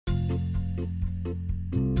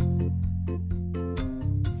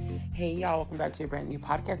Hey y'all, welcome back to a brand new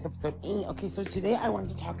podcast, episode 8. Okay, so today I wanted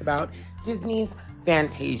to talk about Disney's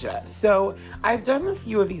Fantasia. So I've done a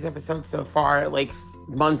few of these episodes so far, like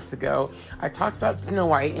months ago. I talked about Snow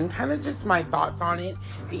White and kind of just my thoughts on it,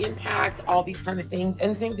 the impact, all these kind of things,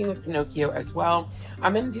 and same thing with Pinocchio as well.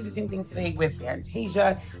 I'm going to do the same thing today with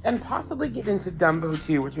Fantasia and possibly get into Dumbo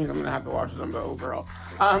too, which means I'm going to have to watch Dumbo, girl.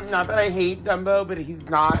 Not that I hate Dumbo, but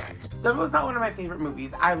Dumbo's not one of my favorite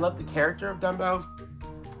movies. I love the character of Dumbo.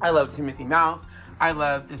 I love Timothy Mouse. I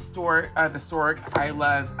love the stork. I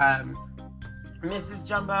love Mrs.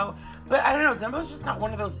 Jumbo. But I don't know, Dumbo's just not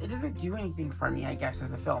one of those, it doesn't do anything for me, I guess,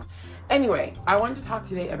 as a film. Anyway, I wanted to talk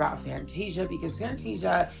today about Fantasia because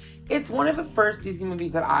Fantasia, it's one of the first Disney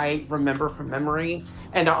movies that I remember from memory.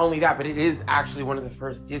 And not only that, but it is actually one of the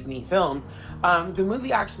first Disney films. The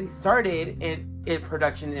movie actually started in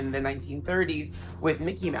production in the 1930s with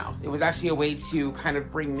Mickey Mouse. It was actually a way to kind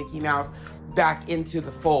of bring Mickey Mouse back into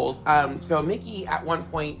the fold. So Mickey, at one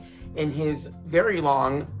point in his very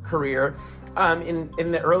long career,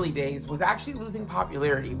 in the early days, was actually losing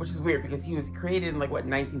popularity, which is weird because he was created in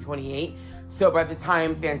 1928. So by the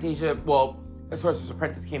time Fantasia, A Sorcerer's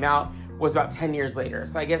Apprentice came out, was about 10 years later.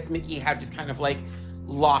 So I guess Mickey had just kind of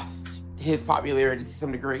lost his popularity to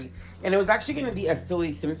some degree. And it was actually going to be a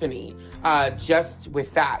silly symphony, just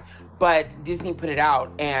with that. But Disney put it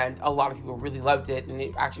out and a lot of people really loved it, and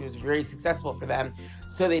it actually was very successful for them.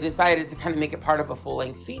 So they decided to kind of make it part of a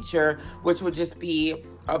full-length feature, which would just be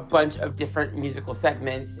a bunch of different musical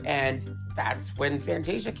segments, and that's when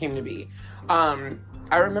Fantasia came to be.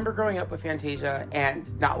 I remember growing up with Fantasia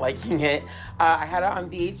and not liking it. I had it on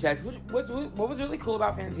VHS. What was really cool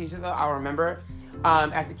about Fantasia, though, I remember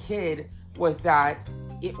as a kid, was that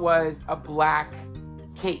it was a black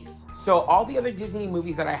case. So all the other Disney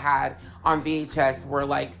movies that I had on VHS were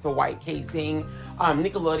the white casing.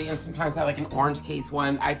 Nickelodeon sometimes had an orange case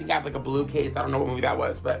one. I think I have a blue case. I don't know what movie that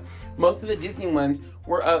was, but most of the Disney ones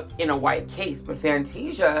were in a white case. But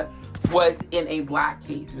Fantasia was in a black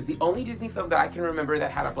case. It was the only Disney film that I can remember that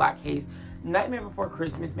had a black case. Nightmare Before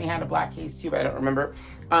Christmas may have a black case too, but I don't remember.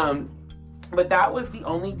 But that was the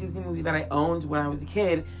only Disney movie that I owned when I was a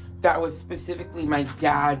kid that was specifically my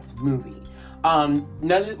dad's movie.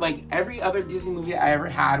 Every other Disney movie I ever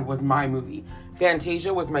had was my movie.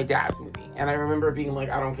 Fantasia was my dad's movie. And I remember being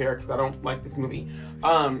I don't care because I don't like this movie.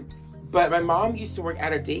 But my mom used to work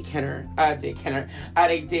at a daycare, at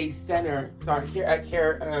a day center,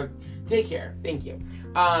 daycare, thank you.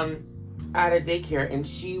 At a daycare, and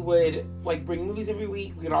she would bring movies every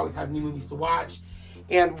week. We would always have new movies to watch.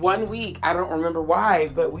 And one week, I don't remember why,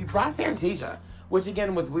 but we brought Fantasia, which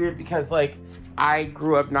again was weird because I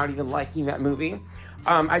grew up not even liking that movie.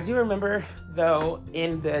 I do remember though,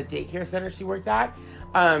 in the daycare center she worked at,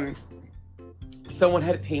 someone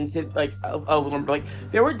had painted a little,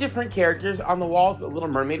 there were different characters on the walls, but Little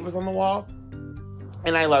Mermaid was on the wall.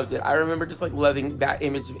 And I loved it. I remember just loving that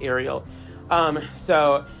image of Ariel. But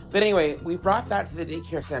anyway, we brought that to the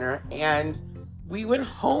daycare center and we went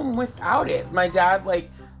home without it. My dad,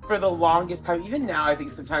 for the longest time, even now, I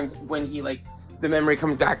think sometimes when he, the memory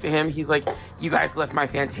comes back to him, he's like, you guys left my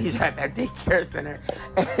Fantasia at that daycare center.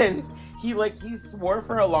 And he swore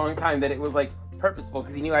for a long time that it was, purposeful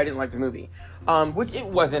because he knew I didn't like the movie. Which it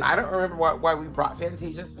wasn't. I don't remember why we brought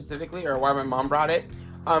Fantasia specifically or why my mom brought it.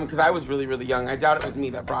 Because I was really, really young. I doubt it was me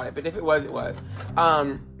that brought it. But if it was, it was.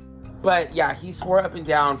 But yeah, he swore up and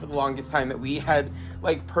down for the longest time that we had,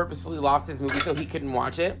 purposefully lost his movie so he couldn't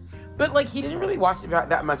watch it. But, he didn't really watch it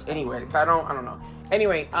that much anyway, so I don't know.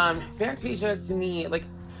 Anyway, Fantasia, to me,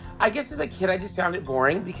 I guess as a kid, I just found it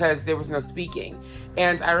boring because there was no speaking.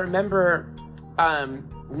 And I remember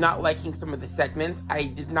not liking some of the segments. I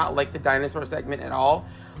did not like the dinosaur segment at all.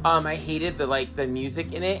 I hated the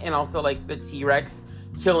music in it, and also, the T-Rex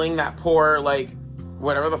killing that poor,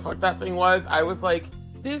 whatever the fuck that thing was. I was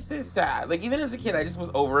this is sad. Even as a kid, I just was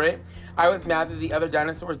over it. I was mad that the other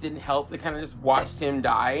dinosaurs didn't help. They kind of just watched him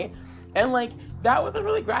die. And, that was a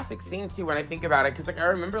really graphic scene, too, when I think about it. Because, I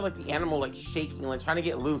remember, the animal, shaking, trying to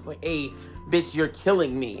get loose. Hey, bitch, you're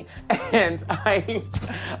killing me. And I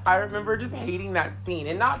remember just hating that scene.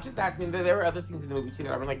 And not just that scene. There were other scenes in the movie, too,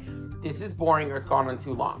 that I was this is boring or it's gone on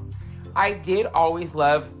too long. I did always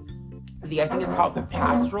love I think it's called the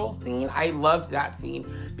pastoral scene. I loved that scene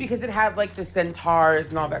because it had the centaurs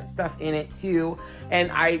and all that stuff in it too.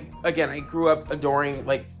 And I grew up adoring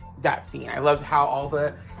that scene. I loved how all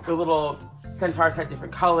the little centaurs had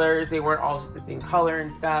different colors. They weren't all just the same color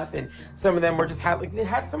and stuff. And some of them were just they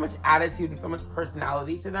had so much attitude and so much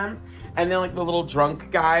personality to them. And then the little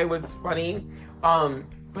drunk guy was funny.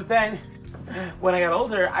 But then when I got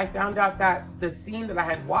older, I found out that the scene that I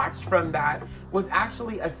had watched from that was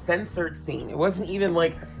actually a censored scene. It wasn't even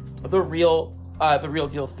like the real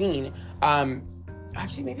deal scene.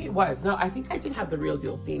 Actually, maybe it was. No, I think I did have the real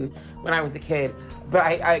deal scene when I was a kid. But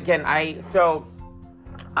I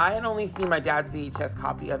had only seen my dad's VHS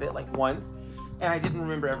copy of it like once, and I didn't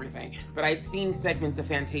remember everything. But I'd seen segments of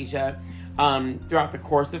Fantasia throughout the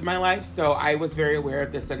course of my life, so I was very aware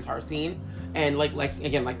of the centaur scene. And like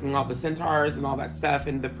all the centaurs and all that stuff,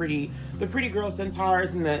 and the pretty girl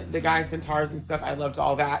centaurs and the guy centaurs and stuff. I loved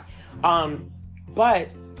all that.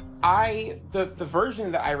 But the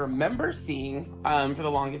version that I remember seeing for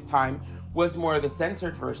the longest time was more of the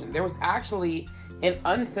censored version. There was actually an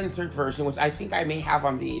uncensored version, which I think I may have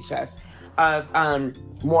on VHS, of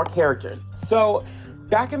more characters. So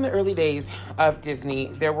back in the early days of Disney,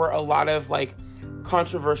 there were a lot of like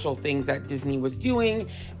controversial things that Disney was doing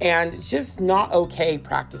and just not okay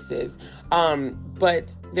practices.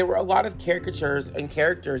 But there were a lot of caricatures and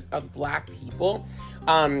characters of Black people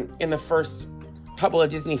in the first couple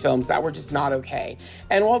of Disney films that were just not okay.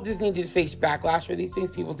 And while Disney did face backlash for these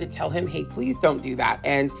things, people did tell him, hey, please don't do that.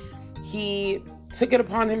 And he took it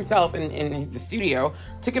upon himself, in the studio,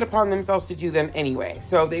 took it upon themselves to do them anyway.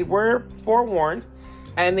 So they were forewarned,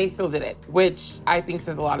 and they still did it, which I think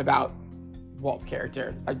says a lot about Walt's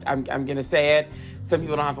character. I'm gonna say it. Some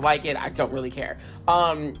people don't have to like it. I don't really care.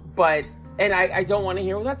 And I don't want to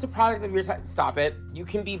hear, well, that's a product of your time. Stop it. You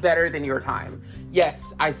can be better than your time.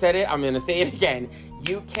 Yes, I said it. I'm going to say it again.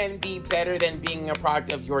 You can be better than being a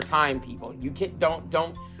product of your time, people. You can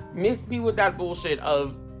don't miss me with that bullshit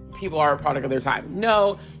of people are a product of their time.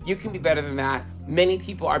 No, you can be better than that. Many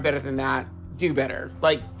people are better than that. Do better.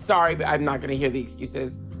 Like, sorry, but I'm not going to hear the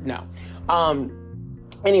excuses. No.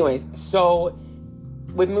 Anyways, so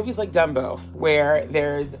with movies like Dumbo, where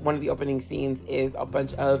there's one of the opening scenes is a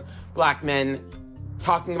bunch of Black men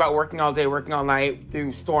talking about working all day, working all night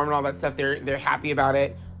through storm and all that stuff. They're happy about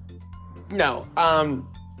it. No.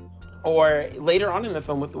 Or later on in the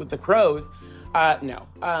film with the crows, no.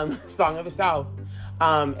 Song of the South,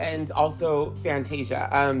 and also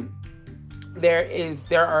Fantasia.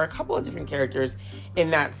 There are a couple of different characters in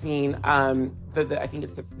that scene. I think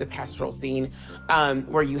it's the pastoral scene,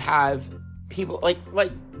 where you have people like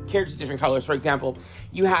characters of different colors. For example,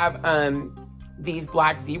 you have these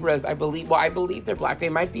black zebras. I believe they're black. They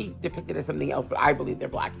might be depicted as something else, but I believe they're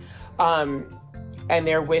black. And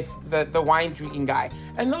they're with the wine drinking guy.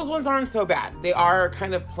 And those ones aren't so bad. They are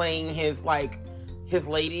kind of playing his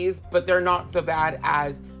ladies, but they're not so bad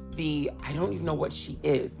as I don't even know what she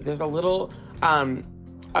is, but there's a little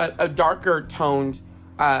a darker toned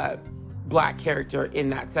black character in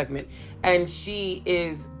that segment, and she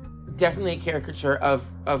is definitely a caricature of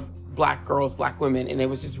Black girls, Black women, and it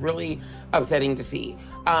was just really upsetting to see.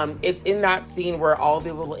 It's in that scene where all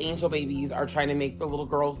the little angel babies are trying to make the little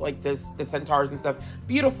girls, like the centaurs and stuff,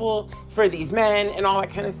 beautiful for these men and all that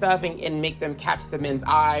kind of stuff, and make them catch the men's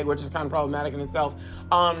eye, which is kind of problematic in itself.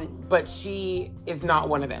 But she is not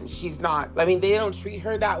one of them. She's not, I mean, they don't treat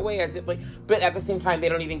her that way as if but at the same time, they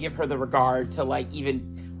don't even give her the regard to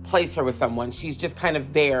even place her with someone. She's just kind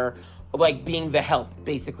of there, being the help,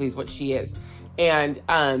 basically, is what she is. And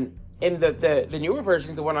in the newer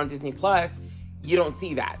versions, the one on Disney Plus, you don't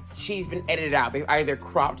see that. She's been edited out. They either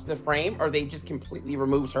cropped the frame or they just completely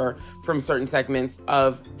removed her from certain segments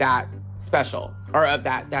of that special, or of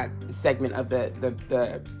that segment of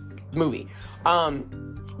the movie.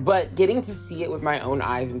 But getting to see it with my own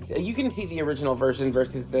eyes, and you can see the original version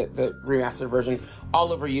versus the remastered version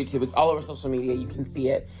all over YouTube. It's all over social media. You can see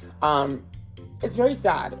it. It's very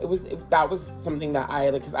sad. That was something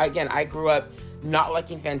that because I grew up not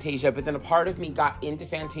liking Fantasia, but then a part of me got into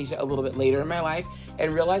Fantasia a little bit later in my life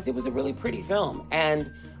and realized it was a really pretty film.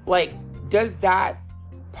 And does that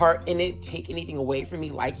part in it take anything away from me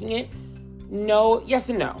liking it? No. Yes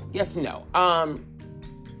and no. Yes and no.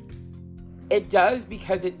 It does,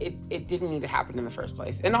 because it didn't need to happen in the first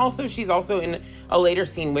place. And also, she's also in a later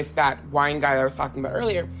scene with that wine guy I was talking about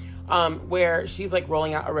earlier, where she's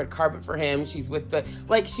rolling out a red carpet for him. She's with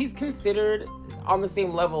she's considered on the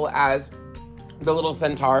same level as the little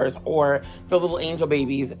centaurs or the little angel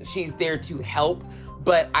babies. She's there to help,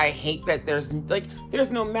 but I hate that there's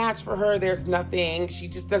no match for her. There's nothing. She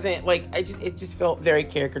just doesn't it just felt very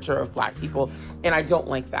caricature of Black people, and I don't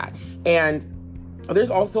like that. And there's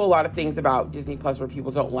also a lot of things about Disney Plus where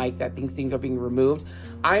people don't like that things are being removed.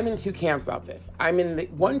 I'm in two camps about this. I'm in the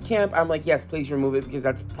one camp, I'm like, yes, please remove it, because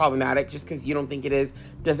that's problematic. Just because you don't think it is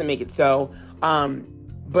doesn't make it so.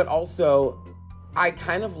 But also, I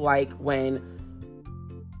kind of like when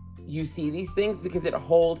you see these things because it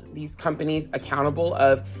holds these companies accountable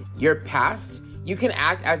of your past. You can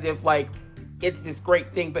act as if like it's this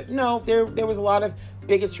great thing, but no, there was a lot of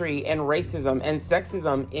bigotry and racism and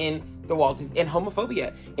sexism in and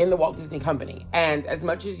homophobia in the Walt Disney Company. And as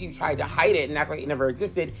much as you tried to hide it and act like it never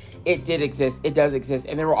existed, it did exist, it does exist,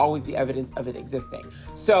 and there will always be evidence of it existing.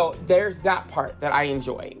 So there's that part that I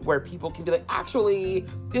enjoy, where people can be like, actually,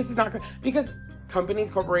 this is not, because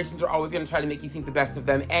corporations are always going to try to make you think the best of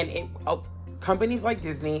them. And companies like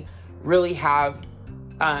Disney really have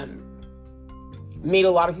made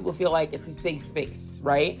a lot of people feel like it's a safe space,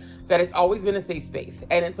 right? That it's always been a safe space.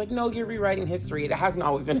 And it's like, no, you're rewriting history. It hasn't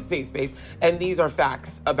always been a safe space. And these are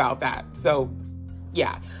facts about that. So,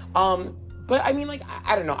 yeah. But I mean, like,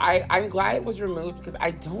 I don't know. I'm glad it was removed because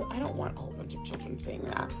I don't want a whole bunch of children saying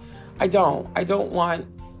that. I don't want,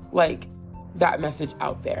 like, that message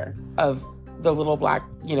out there of the little black,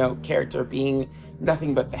 character being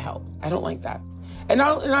nothing but the help. I don't like that. And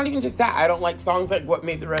not even just that. I don't like songs like What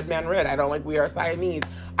Made the Red Man Red. I don't like We Are Siamese.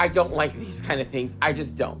 I don't like these kind of things. I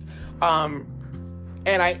just don't. And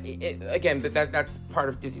that's part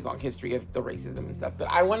of Disney's long history of the racism and stuff. But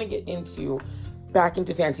I want to get back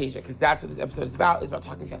into Fantasia, because that's what this episode is about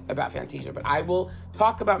talking about Fantasia. But I will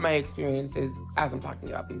talk about my experiences as I'm talking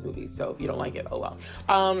about these movies. So if you don't like it, oh well.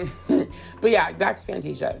 But yeah, back to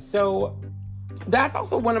Fantasia. So that's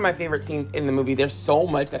also one of my favorite scenes in the movie. There's so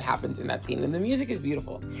much that happens in that scene, and the music is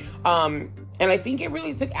beautiful. And I think it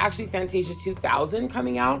really took actually Fantasia 2000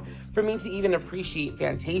 coming out for me to even appreciate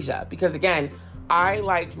Fantasia, because again, I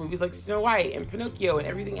liked movies like Snow White and Pinocchio and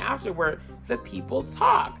everything after where the people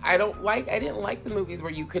talk. I didn't like the movies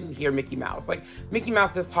where you couldn't hear Mickey Mouse. Like, Mickey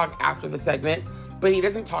Mouse does talk after the segment, but he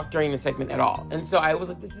doesn't talk during the segment at all. And so I was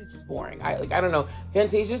like, this is just boring. I don't know.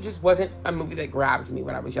 Fantasia just wasn't a movie that grabbed me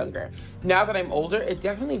when I was younger. Now that I'm older, it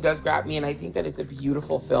definitely does grab me, and I think that it's a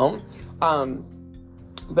beautiful film.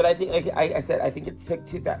 But I think, like I said, I think it took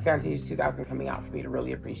Fantasia 2000 coming out for me to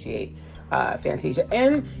really appreciate Fantasia.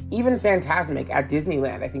 And even Fantasmic at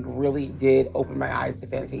Disneyland, I think, really did open my eyes to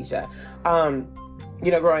Fantasia.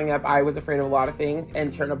 Growing up, I was afraid of a lot of things,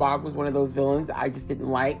 and Chernabog was one of those villains I just didn't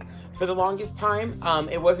like for the longest time.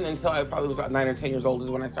 It wasn't until I probably was about 9 or 10 years old is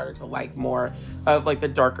when I started to like more of like the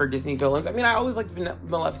darker Disney villains. I mean, I always liked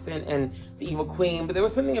Maleficent and the Evil Queen, but there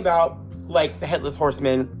was something about like the Headless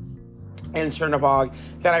Horseman and Chernabog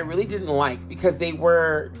that I really didn't like, because they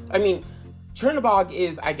were, Chernabog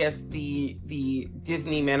is, I guess, the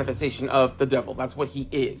Disney manifestation of the devil. That's what he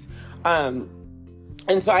is.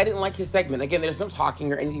 And so I didn't like his segment. Again, there's no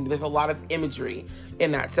talking or anything, but there's a lot of imagery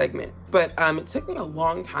in that segment. But it took me a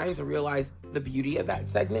long time to realize the beauty of that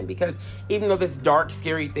segment, because even though this dark,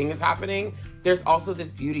 scary thing is happening, there's also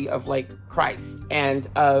this beauty of like Christ and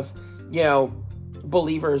of,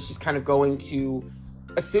 believers just kind of going to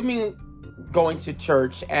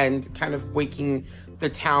church and kind of waking the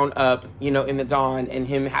town up, in the dawn, and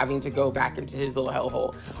him having to go back into his little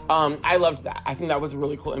hellhole. I loved that. I think that was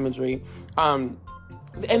really cool imagery.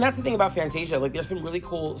 And that's the thing about Fantasia. Like, there's some really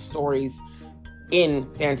cool stories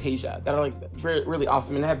in Fantasia that are like really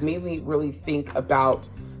awesome and have made me really think about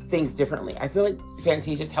things differently. I feel like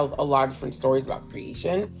Fantasia tells a lot of different stories about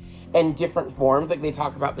creation and different forms. Like, they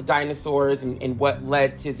talk about the dinosaurs and what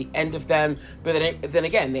led to the end of them. But then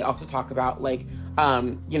again, they also talk about like,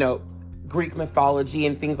 Greek mythology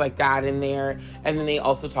and things like that in there. And then they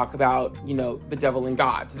also talk about, the devil and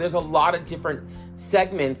God. So there's a lot of different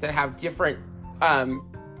segments that have different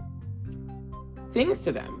things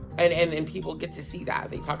to them. And people get to see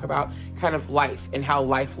that. They talk about kind of life and how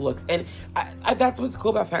life looks. And that's what's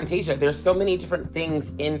cool about Fantasia. There's so many different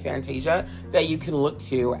things in Fantasia that you can look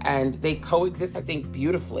to, and they coexist, I think,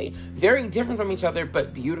 beautifully. Very different from each other,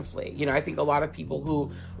 but beautifully. I think a lot of people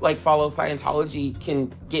who like follow Scientology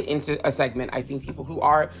can get into a segment. I think people who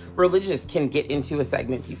are religious can get into a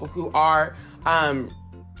segment. People who are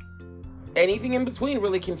anything in between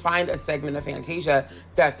really can find a segment of Fantasia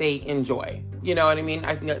that they enjoy. You know what I mean?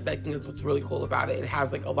 I think that's what's really cool about it. It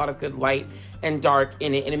has like a lot of good light and dark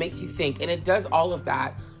in it, and it makes you think. And it does all of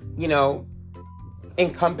that,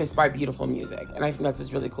 encompassed by beautiful music. And I think that's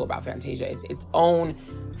what's really cool about Fantasia. It's its own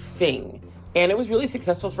thing. And it was really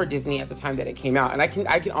successful for Disney at the time that it came out. And I can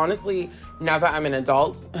honestly, now that I'm an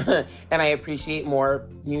adult and I appreciate more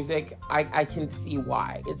music, I can see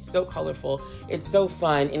why. It's so colorful, it's so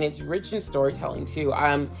fun, and it's rich in storytelling too.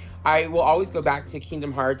 I will always go back to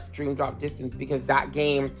Kingdom Hearts Dream Drop Distance, because that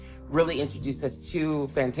game really introduced us to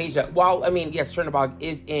Fantasia. While, yes, Chernabog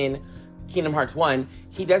is in Kingdom Hearts 1,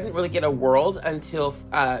 he doesn't really get a world until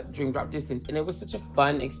Dream Drop Distance. And it was such a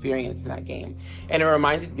fun experience in that game. And it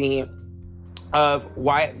reminded me of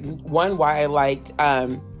why I liked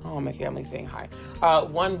Oh, my family's saying hi.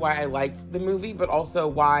 One, why I liked the movie, but also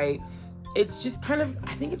why it's just kind of,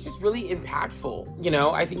 I think it's just really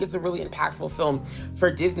impactful. I think it's a really impactful film for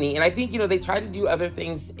Disney. And I think, they tried to do other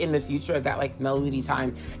things in the future at that like Melody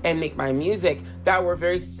time and Make My Music that were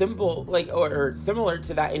very simple, like, or similar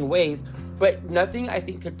to that in ways, but nothing I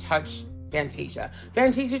think could touch Fantasia.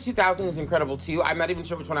 Fantasia 2000 is incredible too. I'm not even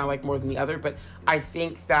sure which one I like more than the other, but I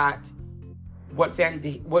think that what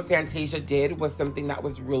Fantasia did was something that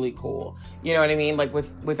was really cool. You know what I mean? Like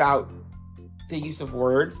without the use of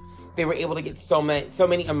words, they were able to get so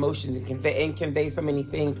many emotions and convey so many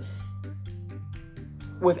things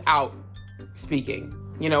without speaking.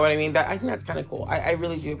 You know what I mean? I think that's kind of cool. I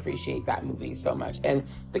really do appreciate that movie so much. And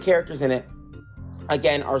the characters in it,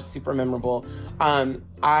 again, are super memorable.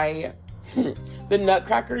 The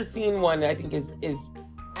Nutcracker scene one, I think is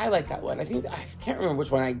I like that one. I can't remember which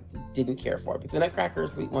one I didn't care for, but the Nutcracker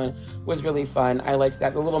sweet one was really fun. I liked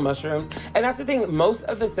that. The little mushrooms. And that's the thing. Most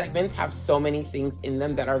of the segments have so many things in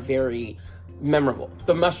them that are very memorable.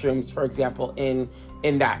 The mushrooms, for example, in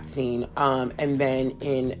that scene. And then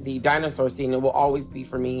in the dinosaur scene, it will always be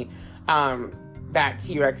for me, that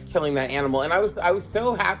T-Rex killing that animal. And I was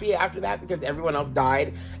so happy after that because everyone else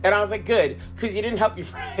died. And I was like, good, because you didn't help your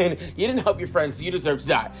friend. You didn't help your friend, so you deserve to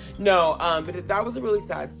die. No, but that was a really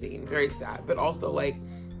sad scene. Very sad, but also like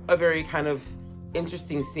a very kind of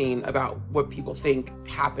interesting scene about what people think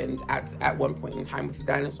happened at one point in time with the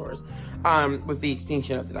dinosaurs, with the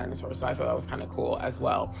extinction of the dinosaurs. So I thought that was kind of cool as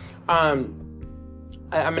well.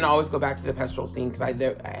 I'm gonna always go back to the Pestrel scene because I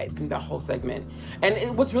think that whole segment.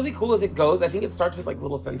 And what's really cool is I think it starts with like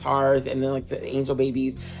little centaurs and then like the angel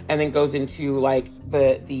babies, and then goes into like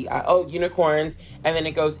the unicorns, and then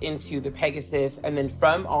it goes into the Pegasus, and then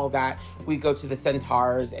from all that we go to the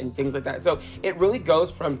centaurs and things like that. So it really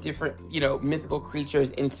goes from different mythical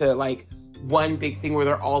creatures into like one big thing where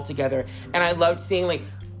they're all together. And I loved seeing like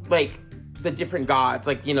the different gods,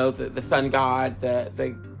 like the sun god,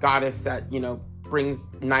 the goddess that brings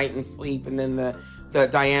night and sleep, and then the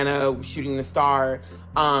Diana shooting the star,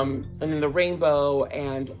 and then the rainbow,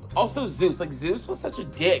 and also Zeus. Like, Zeus was such a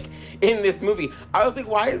dick in this movie. I was like,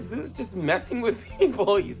 why is Zeus just messing with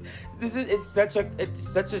people? It's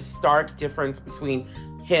such a stark difference between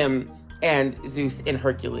him and Zeus in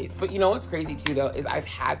Hercules. But you know what's crazy too, though, is I've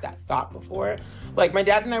had that thought before. Like, my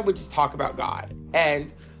dad and I would just talk about God,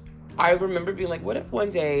 and I remember being like, what if one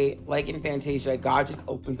day, like in Fantasia, God just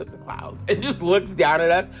opens up the clouds and just looks down at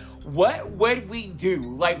us? What would we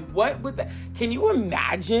do? Like, what would that... Can you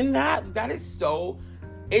imagine that? That is so...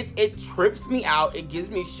 It trips me out. It gives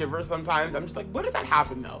me shivers sometimes. I'm just like, what if that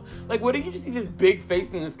happened, though? Like, what if you just see this big face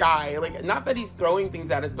in the sky? Like, not that he's throwing things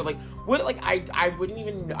at us, but like, what... Like, I wouldn't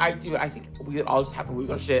even... I think we would all just have to lose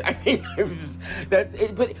our shit. I think it was just... That's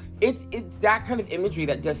it. But it's that kind of imagery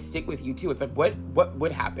that does stick with you, too. It's like, what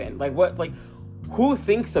would happen? Like, what... Like, who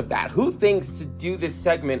thinks of that? Who thinks to do this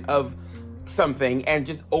segment of something and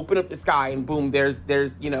just open up the sky and boom, there's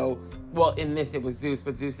well, in this it was Zeus,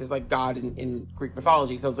 but Zeus is like God in Greek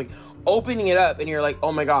mythology. So it's like opening it up and you're like,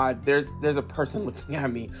 oh my God, there's a person looking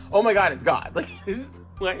at me. Oh my God, it's God. Like,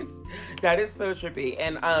 that is so trippy.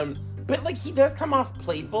 And but like, he does come off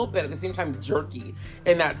playful, but at the same time jerky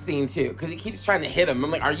in that scene too, because he keeps trying to hit him.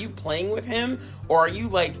 I'm like, are you playing with him, or are you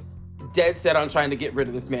like dead set on trying to get rid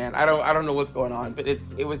of this man? I don't know what's going on, but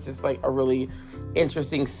it was just like a really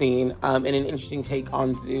interesting scene, and an interesting take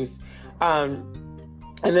on Zeus.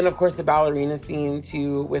 And then of course the ballerina scene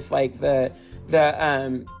too, with like the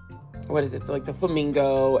what is it? Like the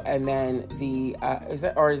flamingo, and then is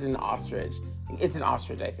it an ostrich? It's an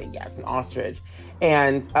ostrich, I think. Yeah, it's an ostrich.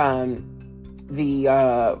 And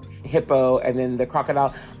the hippo, and then the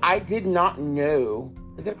crocodile. I did not know.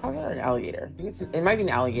 Is it a crocodile or an alligator? I think it might be an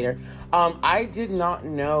alligator. I did not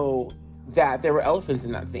know that there were elephants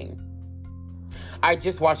in that scene. I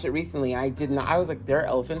just watched it recently. I was like, there are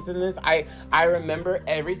elephants in this? I remember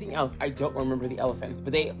everything else. I don't remember the elephants,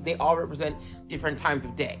 but they all represent different times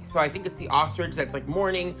of day. So I think it's the ostrich that's like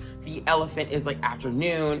morning. The elephant is like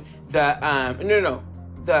afternoon.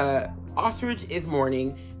 The ostrich is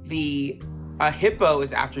morning. The hippo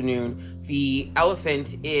is afternoon. The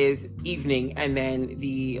elephant is evening. And then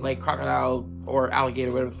the like crocodile or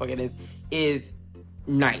alligator, whatever the fuck it is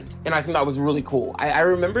night, and I think that was really cool. I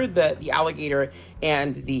remember the alligator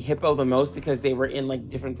and the hippo the most because they were in like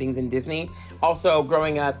different things in Disney. Also,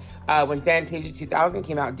 growing up, when Fantasia 2000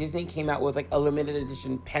 came out, Disney came out with like a limited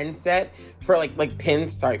edition pen set for pin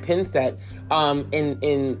set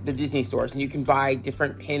in the Disney stores, and you can buy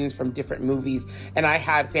different pins from different movies. And I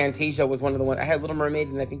had Fantasia was one of the ones. I had Little Mermaid,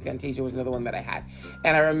 and I think Fantasia was another one that I had.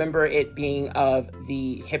 And I remember it being of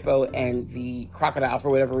the hippo and the crocodile for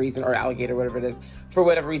whatever reason, or alligator, whatever it is. For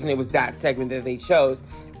whatever reason, it was that segment that they chose.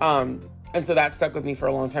 And so that stuck with me for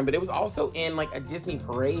a long time. But it was also in like a Disney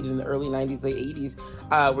parade in the early 90s, late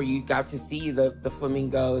 80s, where you got to see the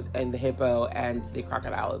flamingos and the hippo and the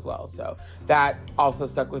crocodile as well. So that also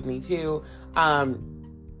stuck with me too.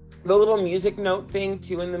 The little music note thing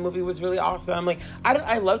too in the movie was really awesome. Like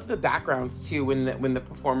I loved the backgrounds too when the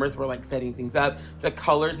performers were like setting things up. The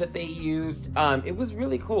colors that they used, it was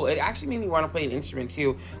really cool. It actually made me want to play an instrument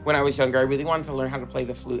too when I was younger. I really wanted to learn how to play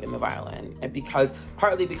the flute and the violin, and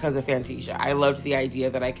partly because of Fantasia. I loved the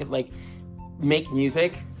idea that I could like make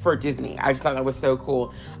music for Disney. I just thought that was so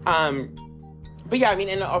cool. But yeah, I mean,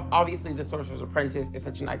 and obviously the Sorcerer's Apprentice is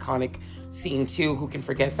such an iconic scene too. Who can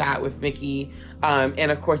forget that with Mickey?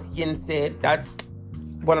 And of course, Yin Sid. That's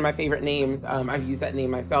one of my favorite names. I've used that name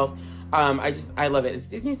myself. I love it. It's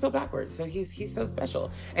Disney spelled backwards. So he's so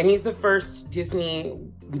special. And he's the first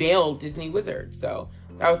male Disney wizard. So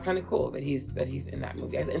that was kind of cool that he's in that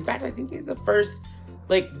movie. In fact, I think he's the first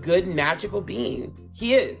like good magical being.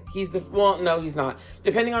 He is. No, he's not.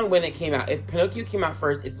 Depending on when it came out. If Pinocchio came out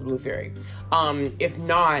first, it's the Blue Fairy. If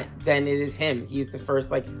not, then it is him. He's the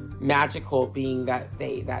first like magical being that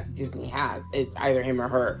Disney has. It's either him or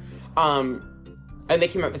her. And they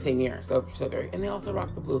came out the same year, so and they also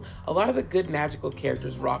rock the blue. A lot of the good magical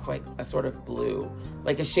characters rock like a sort of blue,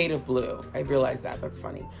 like a shade of blue. I realized that. That's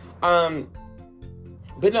funny.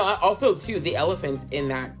 But no, also too, the elephants in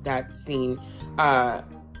that scene,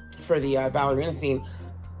 for the ballerina scene,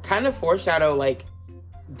 kind of foreshadow like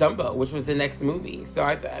Dumbo, which was the next movie. So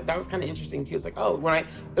that was kind of interesting too. It's like, oh,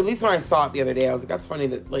 at least when I saw it the other day, I was like, that's funny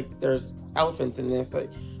that like there's elephants in this. Like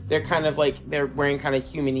they're kind of like they're wearing kind of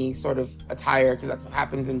human-y sort of attire because that's what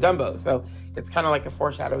happens in Dumbo. So it's kind of like a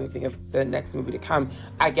foreshadowing thing of the next movie to come.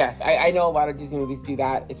 I guess I know a lot of Disney movies do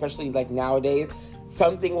that, especially like nowadays.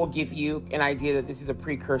 Something will give you an idea that this is a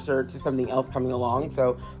precursor to something else coming along.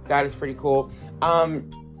 So that is pretty cool.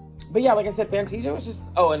 But yeah, like I said, Fantasia was just,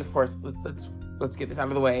 oh, and of course, let's get this out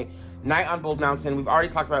of the way. Night on Bold Mountain, we've already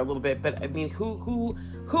talked about it a little bit, but I mean, who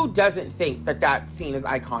doesn't think that scene is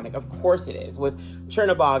iconic? Of course it is, with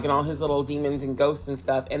Chernabog and all his little demons and ghosts and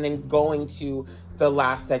stuff, and then going to the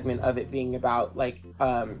last segment of it being about like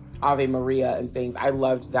Ave Maria and things. I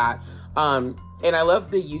loved that. And I love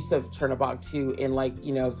the use of Chernabog too in like,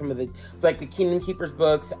 you know, some of the like the Kingdom Keepers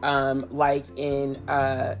books, like in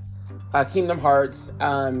Kingdom Hearts,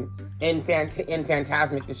 in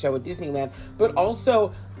Fantasmic, the show at Disneyland. But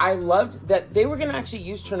also, I loved that they were going to actually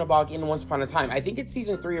use Chernabog in Once Upon a Time. I think it's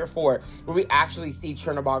season 3 or 4 where we actually see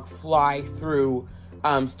Chernabog fly through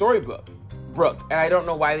Storybook Brook. And I don't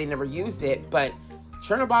know why they never used it, but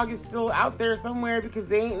Chernabog is still out there somewhere because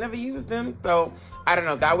they ain't never used them. So I don't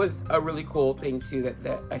know. That was a really cool thing too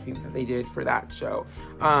that I think that they did for that show.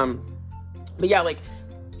 But yeah, like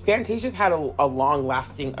Fantasia's had a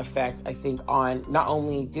long-lasting effect, I think, on not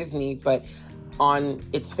only Disney, but on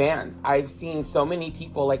its fans. I've seen so many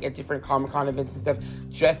people, like, at different Comic-Con events and stuff,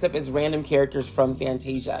 dressed up as random characters from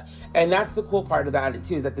Fantasia. And that's the cool part about it,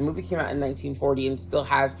 too, is that the movie came out in 1940 and still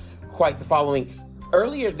has quite the following.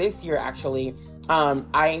 Earlier this year, actually,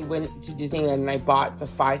 I went to Disneyland and I bought the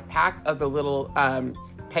 5-pack of the little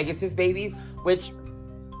Pegasus babies, which,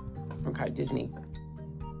 okay, Disney.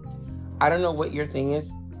 I don't know what your thing is,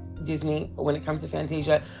 Disney, when it comes to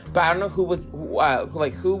Fantasia, but I don't know who was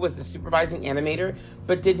the supervising animator,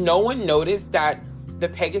 but did no one notice that the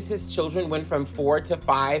Pegasus children went from 4 to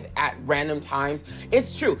 5 at random times?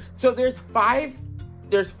 It's true. So there's 5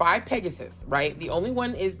 Pegasus, right? The only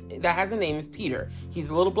one that has a name is Peter. He's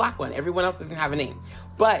the little black one. Everyone else doesn't have a name.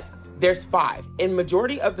 But there's 5. In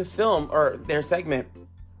majority of the film, or their segment,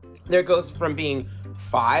 there goes from being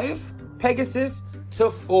 5 Pegasus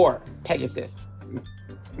to 4 Pegasus.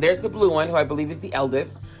 There's the blue one, who I believe is the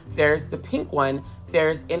eldest. There's the pink one.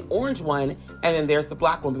 There's an orange one. And then there's the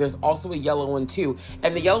black one. But there's also a yellow one, too.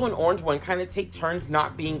 And the yellow and orange one kind of take turns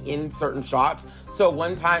not being in certain shots. So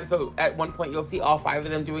at one point, you'll see all 5 of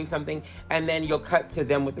them doing something. And then you'll cut to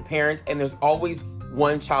them with the parents. And there's always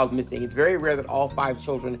one child missing. It's very rare that all 5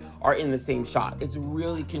 children are in the same shot. It's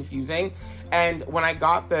really confusing. And when I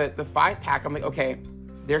got the 5-pack, I'm like, okay,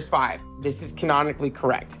 there's 5. This is canonically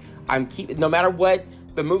correct. No matter what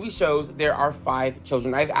the movie shows there are 5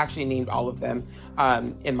 children. I've actually named all of them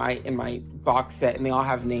in my box set, and they all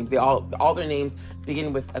have names. They all their names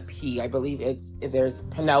begin with a P. I believe there's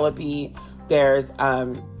Penelope, there's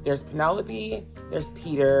Penelope, there's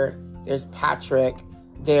Peter, there's Patrick,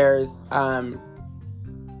 there's oh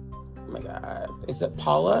my god, is it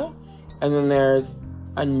Paula? And then there's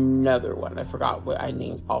another one. I forgot what I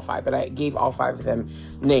named all 5, but I gave all 5 of them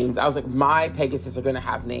names. I was like, my Pegasus are gonna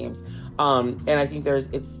have names. And I think is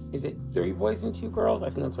it 3 boys and 2 girls? I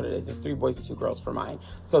think that's what it is. There's 3 boys and 2 girls for mine.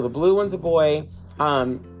 So the blue one's a boy,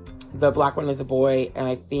 the black one is a boy, and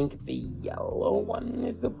I think the yellow one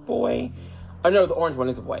is the boy. Oh no, the orange one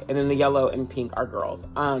is a boy, and then the yellow and pink are girls.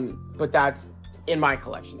 But that's in my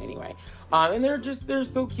collection anyway. And they're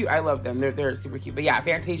so cute. I love them. They're super cute. But yeah,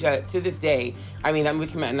 Fantasia, to this day, I mean, that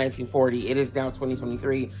movie came out in 1940. It is now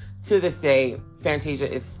 2023. To this day, Fantasia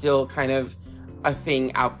is still kind of a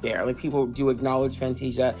thing out there. Like, people do acknowledge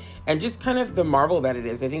Fantasia and just kind of the marvel that it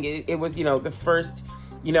is. I think it was, the first,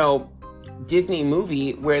 Disney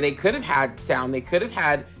movie where they could have had sound. They could have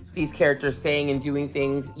had these characters saying and doing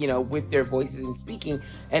things, with their voices and speaking,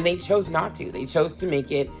 and they chose not to. They chose to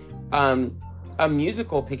make it a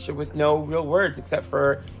musical picture with no real words except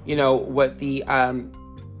for, what the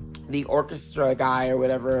orchestra guy or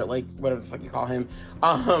whatever the fuck you call him,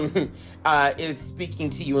 is speaking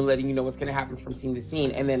to you and letting you know what's going to happen from scene to scene.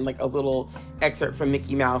 And then a little excerpt from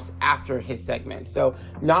Mickey Mouse after his segment. So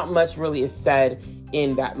not much really is said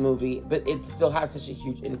in that movie, but it still has such a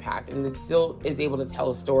huge impact, and it still is able to tell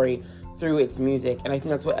a story through its music. And I think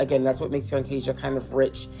that's what makes Fantasia kind of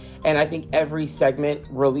rich. And I think every segment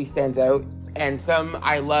really stands out, and some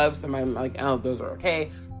I love, some I'm like, oh, those are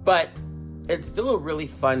okay, but it's still a really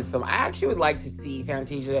fun film. I actually would like to see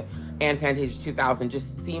Fantasia and Fantasia 2000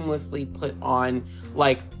 just seamlessly put on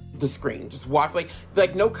the screen. Just watch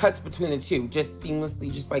no cuts between the two, just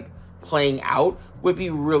seamlessly just playing out would be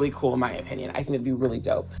really cool in my opinion. I think it'd be really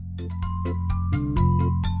dope.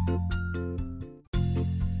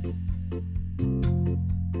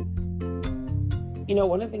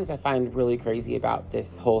 One of the things I find really crazy about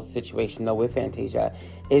this whole situation though with Fantasia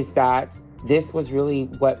is that this was really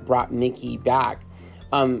what brought Mickey back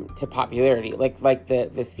to popularity, like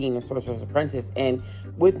the scene of Sorcerer's Apprentice. And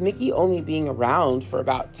with Mickey only being around for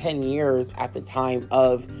about 10 years at the time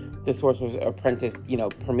of the Sorcerer's Apprentice,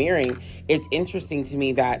 premiering, it's interesting to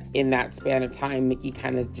me that in that span of time, Mickey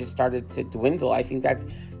kind of just started to dwindle. I think it's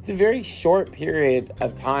a very short period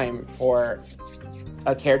of time for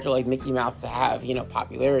a character like Mickey Mouse to have,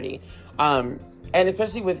 popularity. And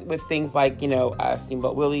especially with things like,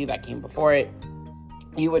 Steamboat Willie that came before it,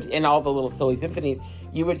 in all the little silly symphonies,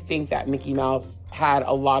 you would think that Mickey Mouse had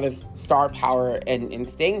a lot of star power and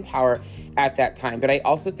staying power at that time. But I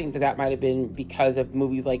also think that might have been because of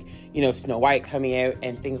movies like, Snow White coming out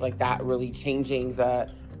and things like that, really changing the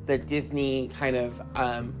Disney kind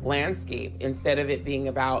of landscape. Instead of it being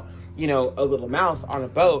about, a little mouse on a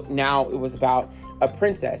boat, now it was about a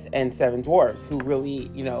princess and 7 dwarves who really,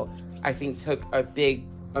 I think took a big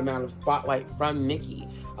amount of spotlight from Mickey.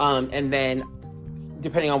 And then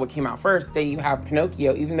depending on what came out first, then you have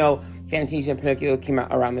Pinocchio. Even though Fantasia and Pinocchio came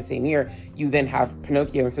out around the same year, you then have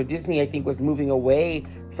Pinocchio. And so Disney, I think, was moving away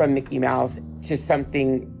from Mickey Mouse to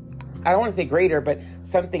something, I don't want to say greater, but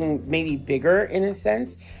something maybe bigger in a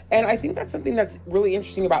sense. And I think that's something that's really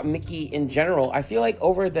interesting about Mickey in general. I feel like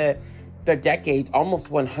over the decades, almost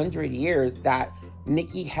 100 years, that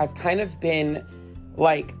Mickey has kind of been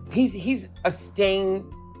he's a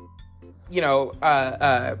staying,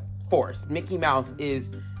 force. Mickey Mouse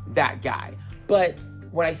is that guy. But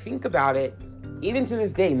when I think about it, even to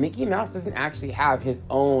this day, Mickey Mouse doesn't actually have his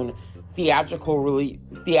own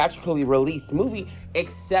theatrically released movie,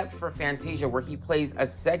 except for Fantasia, where he plays a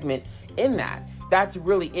segment in that. That's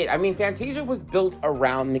really it. I mean, Fantasia was built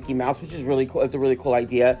around Mickey Mouse, which is really cool. It's a really cool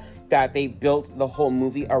idea that they built the whole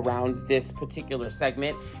movie around this particular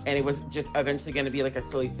segment, and it was just eventually going to be a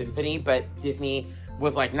silly symphony, but Disney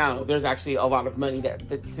was like, no, there's actually a lot of money that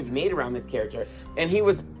to be made around this character. And he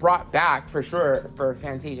was brought back for sure for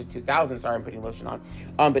Fantasia 2000. Sorry, I'm putting lotion on.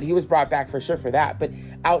 But he was brought back for sure for that. But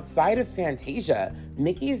outside of Fantasia,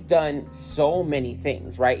 Mickey's done so many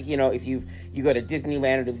things, right? If you go to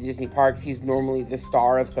Disneyland or to the Disney parks, he's normally the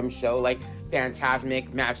star of some show like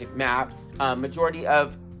Fantasmic, Magic Map. Majority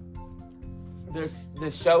of the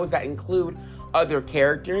shows that include other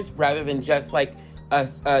characters rather than just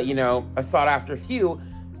a sought after few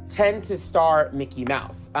tend to star Mickey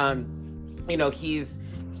Mouse. He's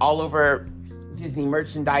all over Disney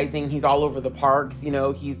merchandising. He's all over the parks.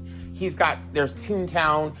 He's there's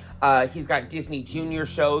Toontown. He's got Disney Junior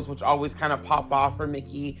shows, which always kind of pop off for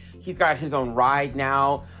Mickey. He's got his own ride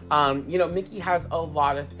now. Mickey has a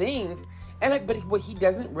lot of things. But what he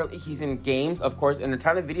doesn't really, he's in games, of course, and a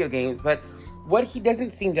ton of video games, but what he doesn't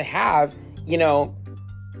seem to have,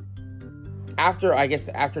 after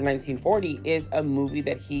 1940, is a movie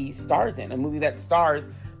that he stars in, a movie that stars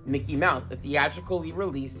Mickey Mouse, a theatrically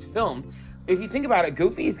released film. If you think about it,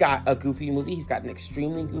 Goofy's got a Goofy movie. He's got an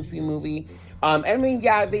extremely Goofy movie.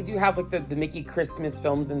 They do have like the Mickey Christmas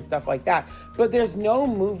films and stuff like that, but there's no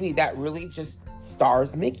movie that really just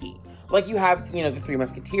stars Mickey. Like you have, the Three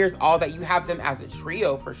Musketeers, all that. You have them as a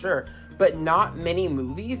trio for sure, but not many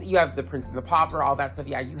movies. You have The Prince and the Pauper, all that stuff.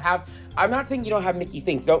 Yeah, you have. I'm not saying you don't have Mickey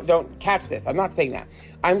things. Don't catch this. I'm not saying that.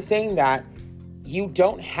 I'm saying that you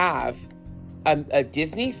don't have a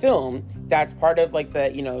Disney film that's part of like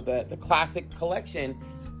the classic collection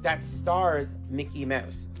that stars Mickey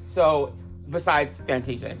Mouse. So besides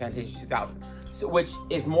Fantasia and Fantasia 2000, which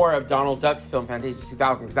is more of Donald Duck's film Fantasia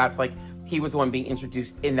 2000, because that's like, he was the one being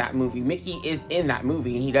introduced in that movie. Mickey is in that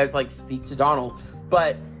movie, and he does like speak to Donald,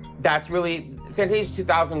 but that's really, Fantasia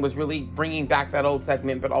 2000 was really bringing back that old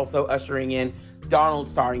segment, but also ushering in Donald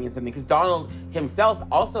starring in something, because Donald himself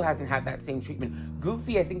also hasn't had that same treatment.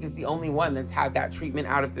 Goofy, I think, is the only one that's had that treatment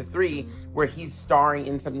out of the three, where he's starring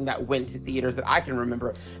in something that went to theaters that I can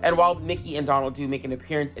remember. And while Mickey and Donald do make an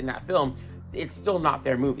appearance in that film, it's still not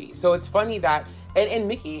their movie. So it's funny that, and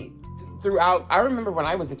Mickey, throughout, I remember when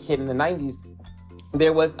I was a kid in the 90s,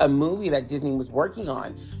 there was a movie that Disney was working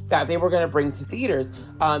on that they were going to bring to theaters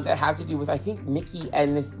that had to do with, I think, Mickey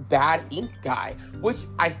and this bad ink guy, which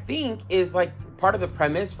I think is like part of the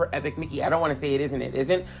premise for Epic Mickey. I don't want to say it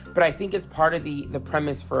isn't, but I think it's part of the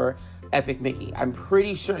premise for Epic Mickey. I'm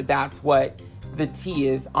pretty sure that's what the T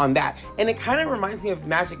is on that. And it kind of reminds me of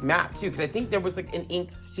Magic Map too, because I think there was like an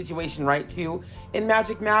ink situation, right, too, in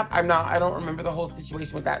Magic Map. I don't remember the whole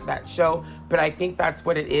situation with that show, but I think that's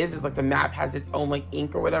what it is like the map has its own like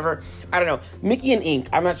ink or whatever. I don't know. Mickey and ink,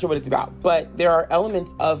 I'm not sure what it's about, but there are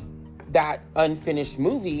elements of that unfinished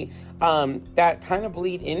movie that kind of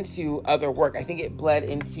bleed into other work. I think it bled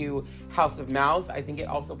into House of Mouse. I think it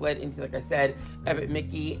also bled into, like I said, Epic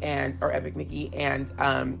Mickey and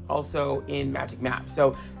also in Magic Map.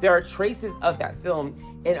 So there are traces of that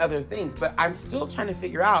film in other things, but I'm still trying to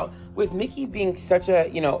figure out, with Mickey being such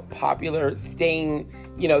a, popular, staying,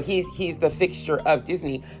 he's the fixture of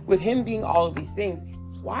Disney, with him being all of these things,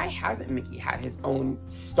 why hasn't Mickey had his own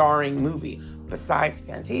starring movie besides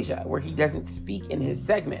Fantasia, where he doesn't speak in his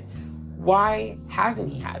segment? Why hasn't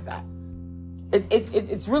he had that?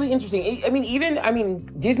 It's really interesting.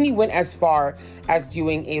 Disney went as far as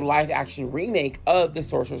doing a live action remake of the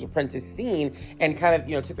Sorcerer's Apprentice scene and kind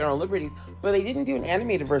of, took their own liberties, but they didn't do an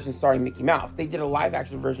animated version starring Mickey Mouse. They did a live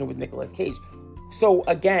action version with Nicolas Cage. So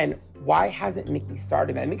again, why hasn't Mickey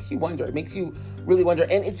started that? It makes you wonder. It makes you really wonder.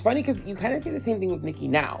 And it's funny because you kind of see the same thing with Mickey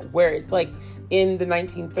now, where it's like in the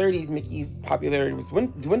 1930s, Mickey's popularity was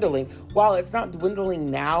dwindling. While it's not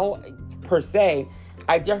dwindling now per se,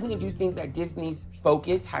 I definitely do think that Disney's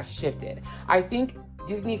focus has shifted. I think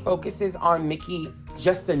Disney focuses on Mickey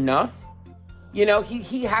just enough.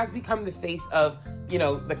 He has become the face of,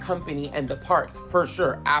 the company and the parks, for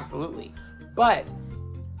sure, absolutely. But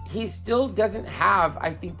he still doesn't have,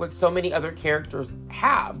 I think, what so many other characters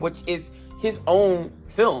have, which is his own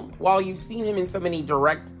film. While you've seen him in so many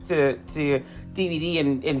direct to DVD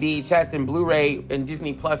and VHS and Blu-ray and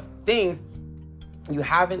Disney Plus things, you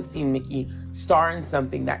haven't seen Mickey star in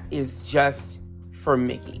something that is just for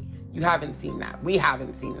Mickey. You haven't seen that. We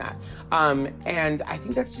haven't seen that. And I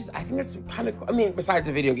think that's kind of, besides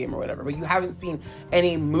a video game or whatever, but you haven't seen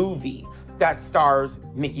any movie that stars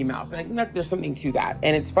Mickey Mouse. And I think that there's something to that.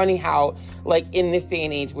 And it's funny how, like, in this day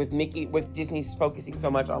and age with Disney's focusing so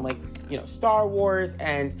much on, like, Star Wars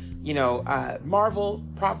and, Marvel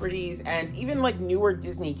properties and even, like, newer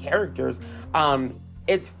Disney characters,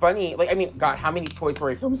 it's funny, God, how many Toy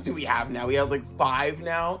Story films do we have now? We have, 5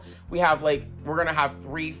 now. We have, we're going to have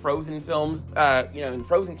 3 Frozen films, and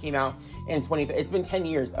Frozen came out in it's been 10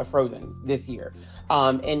 years of Frozen this year.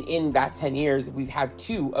 And in that 10 years, we've had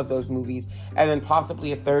 2 of those movies, and then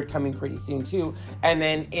possibly a 3rd coming pretty soon, too. And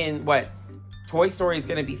then Toy Story is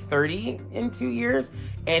going to be 30 in 2 years,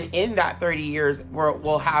 and in that 30 years,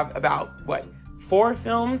 we'll have about, 4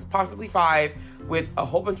 films, possibly 5, with a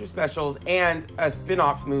whole bunch of specials and a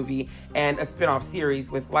spin-off movie and a spin-off series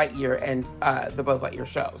with Lightyear and the Buzz Lightyear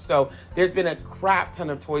show. So there's been a crap ton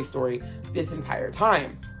of Toy Story this entire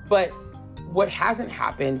time. But what hasn't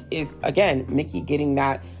happened is, again, Mickey getting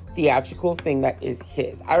that theatrical thing that is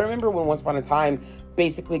his. I remember when Once Upon a Time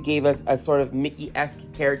basically gave us a sort of Mickey-esque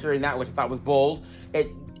character in that, which I thought was bold. It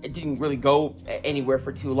didn't really go anywhere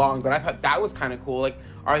for too long, but I thought that was kind of cool. Like,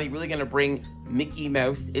 are they really going to bring Mickey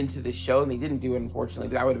Mouse into the show? And they didn't do it, unfortunately,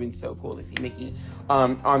 but that would have been so cool to see Mickey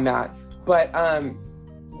on that. But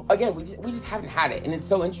again, we just haven't had it. And it's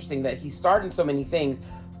so interesting that he starred in so many things,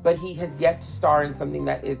 but he has yet to star in something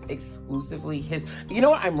that is exclusively his. You know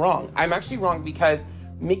what? I'm wrong. I'm actually wrong because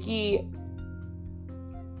Mickey...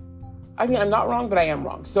 I mean, I'm not wrong, but I am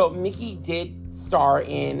wrong. So Mickey did star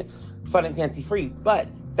in Fun and Fancy Free, but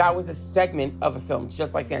that was a segment of a film,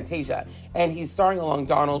 just like Fantasia. And he's starring along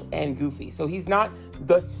Donald and Goofy. So he's not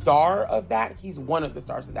the star of that. He's one of the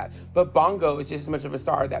stars of that. But Bongo is just as much of a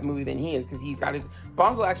star of that movie than he is, because he's got his...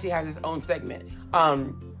 Bongo actually has his own segment.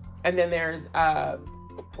 And then there's...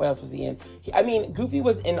 what else was he in? Goofy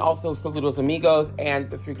was in also Saludos Amigos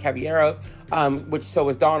and The Three Caballeros, which so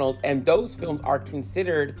was Donald. And those films are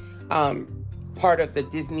considered part of the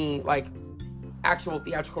Disney, like, actual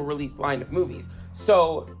theatrical release line of movies.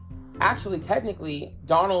 So actually, technically,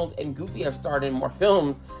 Donald and Goofy have starred in more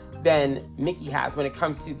films than Mickey has when it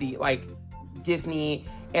comes to the, like, Disney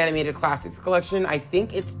animated classics collection. I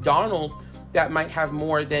think it's Donald that might have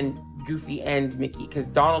more than Goofy and Mickey, because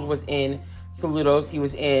Donald was in Saludos, he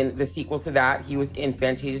was in the sequel to that, he was in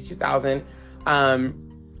Fantasia 2000,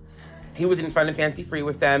 he was in Fun and Fancy Free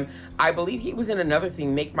with them. I believe he was in another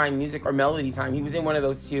thing, Make My Music or Melody Time. He was in one of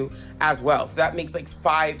those two as well. So that makes like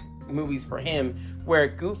 5 movies for him, where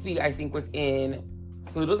Goofy, I think, was in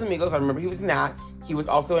Saludos Amigos. I remember he was in that. He was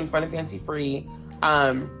also in Fun and Fancy Free.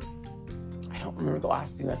 I don't remember the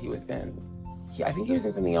last thing that he was in. I think he was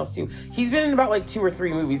in something else too. He's been in about like 2 or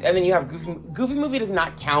 3 movies. And then you have Goofy. Goofy movie does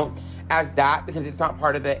not count as that because it's not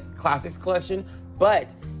part of the classics collection,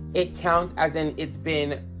 but it counts as in it's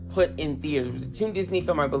been put in theaters. It was a Toon Disney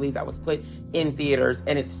film, I believe, that was put in theaters,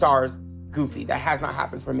 and it stars Goofy. That has not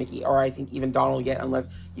happened for Mickey, or I think even Donald yet, unless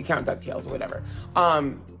you count DuckTales or whatever.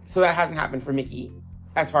 So that hasn't happened for Mickey,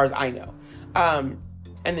 as far as I know.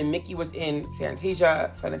 And then Mickey was in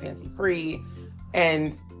Fantasia, Fun and Fancy Free,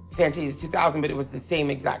 and Fantasia 2000, but it was the same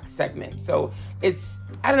exact segment. So it's,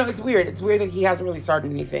 I don't know, it's weird. It's weird that he hasn't really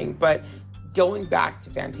started anything, but going back to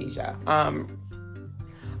Fantasia,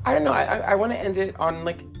 I don't know. I want to end it on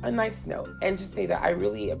like a nice note and just say that I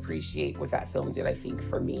really appreciate what that film did. I think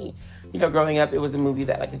for me, you know, growing up, it was a movie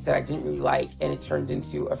that, like I said, I didn't really like, and it turned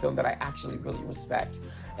into a film that I actually really respect.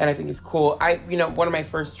 And I think it's cool. One of my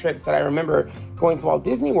first trips that I remember going to Walt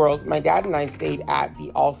Disney World, my dad and I stayed at the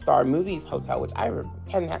All-Star Movies Hotel, which I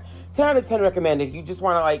 10 out of 10 recommend. If you just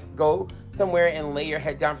want to like go somewhere and lay your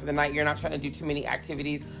head down for the night, you're not trying to do too many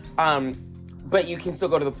activities, but you can still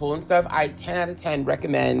go to the pool and stuff. I 10 out of 10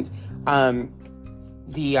 recommend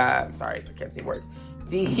the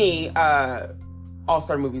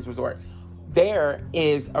All-Star Movies Resort. There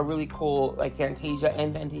is a really cool like Fantasia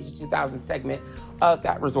and Fantasia 2000 segment of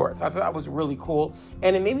that resort. So I thought that was really cool.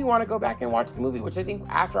 And it made me want to go back and watch the movie, which I think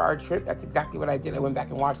after our trip, that's exactly what I did. I went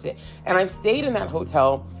back and watched it. And I've stayed in that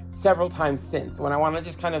hotel several times since, when I want to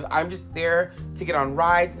just I'm just there to get on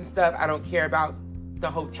rides and stuff. I don't care about the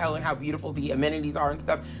hotel and how beautiful the amenities are and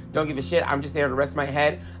stuff. Don't give a shit. I'm just there to rest my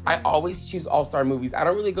head. I always choose All-Star Movies. I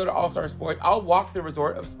don't really go to All-Star Sports. I'll walk the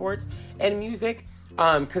resort of sports and music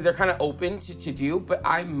because they're kind of open to do, but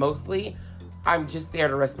I'm just there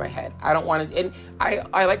to rest my head. I don't want to, and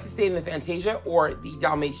I like to stay in the Fantasia or the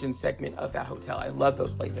Dalmatian segment of that hotel. I love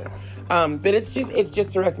those places. But it's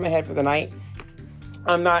just to rest my head for the night.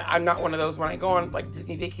 I'm not one of those, when I go on like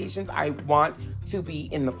Disney vacations, I want to be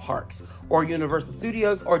in the parks or Universal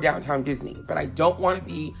Studios or downtown Disney, but I don't want to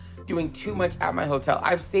be doing too much at my hotel.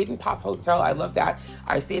 I've stayed in Pop Hotel, I love that.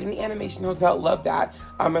 I stayed in the Animation Hotel, love that.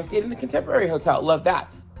 I've stayed in the Contemporary Hotel, love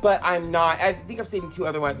that. But I think I've stayed in 2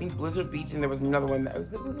 other ones. I think Blizzard Beach, and there was another one that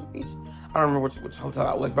was it Blizzard Beach? I don't remember which hotel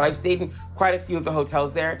that was, but I've stayed in quite a few of the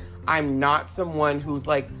hotels there. I'm not someone who's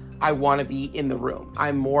like, I want to be in the room.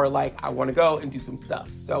 I'm more like, I want to go and do some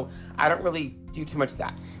stuff. So I don't really do too much of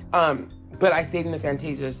that. But I stayed in the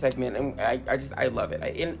Fantasia segment, and I love it.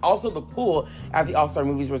 And also the pool at the All-Star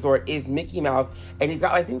Movies Resort is Mickey Mouse, and he's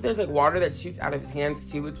got, I think there's like water that shoots out of his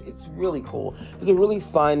hands too. It's really cool. It's a really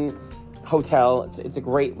fun hotel. It's a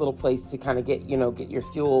great little place to kind of get your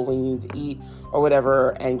fuel when you need to eat or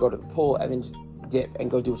whatever, and go to the pool and then just dip and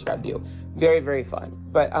go do what you gotta do. Very, very fun.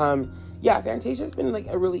 But yeah, Fantasia's been like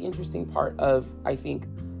a really interesting part of, I think,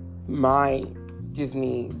 my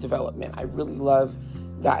Disney development. I really love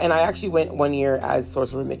that. And I actually went one year as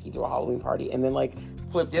Sorcerer Mickey to a Halloween party and then like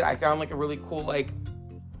flipped it. I found like a really cool like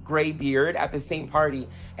gray beard at the same party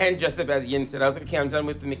and dressed up as Yin Sid. I was like, okay, I'm done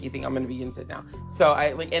with the Mickey thing. I'm gonna be Yin Sid now. So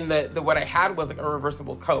I like, and the what I had was like a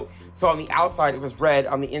reversible coat. So on the outside it was red,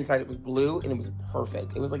 on the inside it was blue, and it was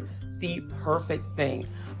perfect. It was like the perfect thing.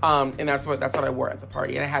 And that's what I wore at the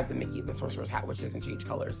party. And I had the Mickey, the sorcerer's hat, which doesn't change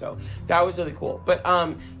color. So that was really cool. But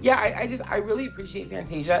yeah, I really appreciate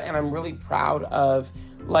Fantasia, and I'm really proud of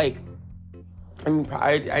like,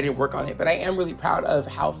 I didn't work on it, but I am really proud of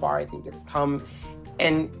how far I think it's come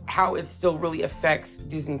and how it still really affects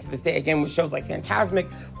Disney to this day. Again, with shows like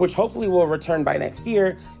Fantasmic, which hopefully will return by next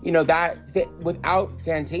year, you know, without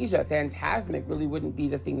Fantasia, Fantasmic really wouldn't be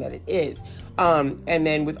the thing that it is. And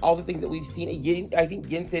then with all the things that we've seen, I think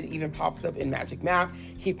Yin Sid even pops up in Magic Map.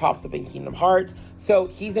 He pops up in Kingdom Hearts. So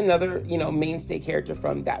he's another, you know, mainstay character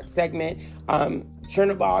from that segment.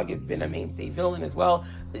 Chernobog has been a mainstay villain as well.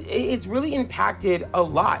 It's really impacted a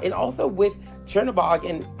lot. And also with Chernobog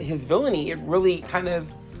and his villainy, it really kind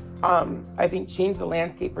of, I think, changed the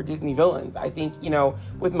landscape for Disney villains. I think, you know,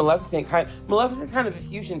 with Maleficent's kind of a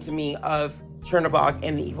fusion to me of Chernobog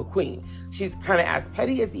and the Evil Queen. She's kind of as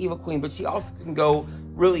petty as the Evil Queen, but she also can go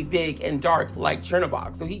really big and dark like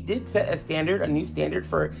Chernobog. So he did set a new standard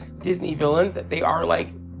for Disney villains, that they are like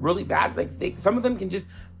really bad. Like some of them can just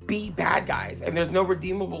be bad guys, and there's no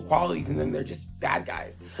redeemable qualities in them. They're just bad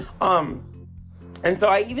guys. And so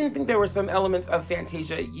I even think there were some elements of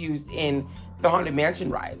Fantasia used in the Haunted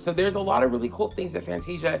Mansion ride. So there's a lot of really cool things that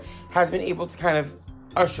Fantasia has been able to kind of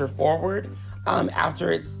usher forward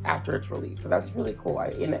after its release. So that's really cool.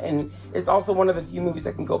 And it's also one of the few movies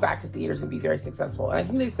that can go back to theaters and be very successful. And I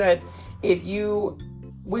think they said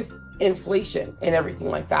with inflation and everything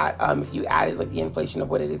like that, if you added like the inflation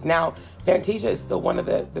of what it is now, Fantasia is still one of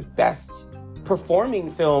the best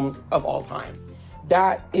performing films of all time.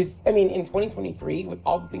 That is, I mean, in 2023, with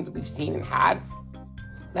all the things that we've seen and had,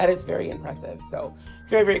 that is very impressive. So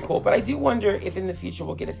very, very cool. But I do wonder if in the future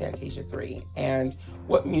we'll get a Fantasia 3 and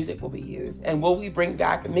what music will be used. And will we bring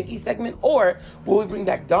back a Mickey segment, or will we bring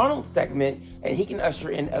back Donald's segment and he can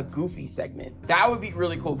usher in a Goofy segment? That would be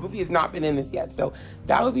really cool. Goofy has not been in this yet. So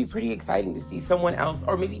that would be pretty exciting to see someone else,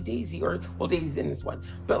 or maybe Daisy, Daisy's in this one.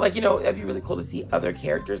 But like, you know, that'd be really cool to see other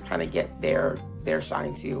characters kind of get their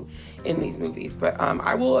shine too in these movies. But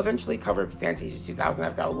I will eventually cover Fantasia 2000.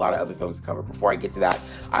 I've got a lot of other films to cover. Before I get to that,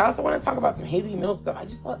 I also want to talk about some Hayley Mills stuff.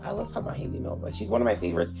 I love talking about Hayley Mills. Like, she's one of my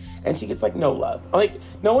favorites, and she gets like no love. Like,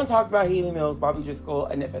 no one talks about Hayley Mills, Bobby Driscoll,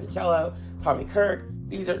 Annette Funicello, Tommy Kirk.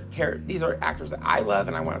 These are actors that I love,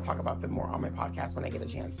 and I want to talk about them more on my podcast when I get a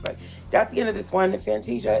chance. But that's the end of this one.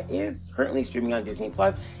 Fantasia is currently streaming on Disney+.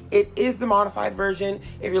 It is the modified version.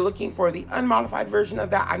 If you're looking for the unmodified version of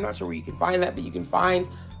that, I'm not sure where you can find that, but you can find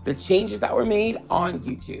the changes that were made on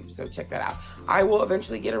YouTube. So check that out. I will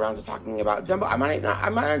eventually get around to talking about Dumbo. I might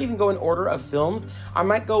not even go in order of films. I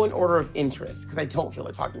might go in order of interest, because I don't feel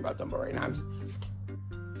like talking about Dumbo right now.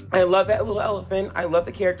 I love that little elephant. I love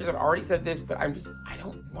the characters. I've already said this, but I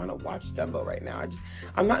don't want to watch Dumbo right now.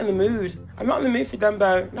 I'm not in the mood. I'm not in the mood for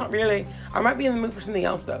Dumbo. Not really. I might be in the mood for something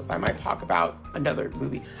else, though. So I might talk about another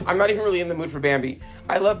movie. I'm not even really in the mood for Bambi.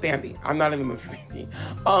 I love Bambi. I'm not in the mood for Bambi.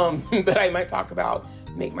 But I might talk about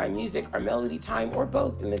Make My Music or Melody Time, or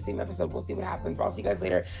both in the same episode. We'll see what happens. But I'll see you guys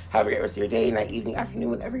later. Have a great rest of your day, night, evening, afternoon,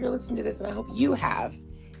 whenever you're listening to this. And I hope you have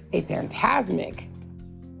a fantasmic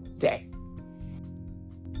day.